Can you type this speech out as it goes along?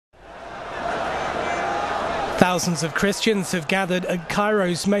Thousands of Christians have gathered at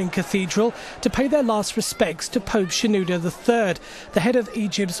Cairo's main cathedral to pay their last respects to Pope Shenouda III, the head of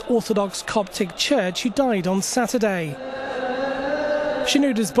Egypt's Orthodox Coptic Church, who died on Saturday.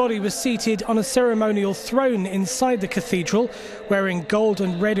 Shenouda's body was seated on a ceremonial throne inside the cathedral, wearing gold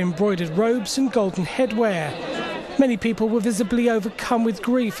and red embroidered robes and golden headwear. Many people were visibly overcome with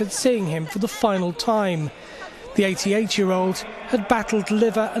grief at seeing him for the final time. The 88-year-old had battled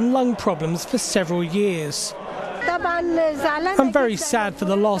liver and lung problems for several years. I'm very sad for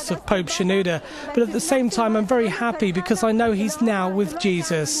the loss of Pope Shenouda, but at the same time I'm very happy because I know he's now with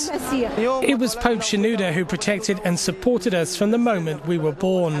Jesus. It was Pope Shenouda who protected and supported us from the moment we were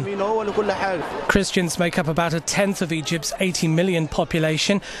born. Christians make up about 1/10 of Egypt's 80 million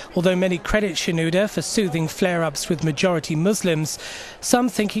population, although many credit Shenouda for soothing flare-ups with majority Muslims. Some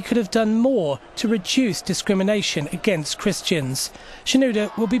think he could have done more to reduce discrimination against Christians.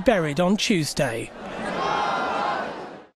 Shenouda will be buried on Tuesday.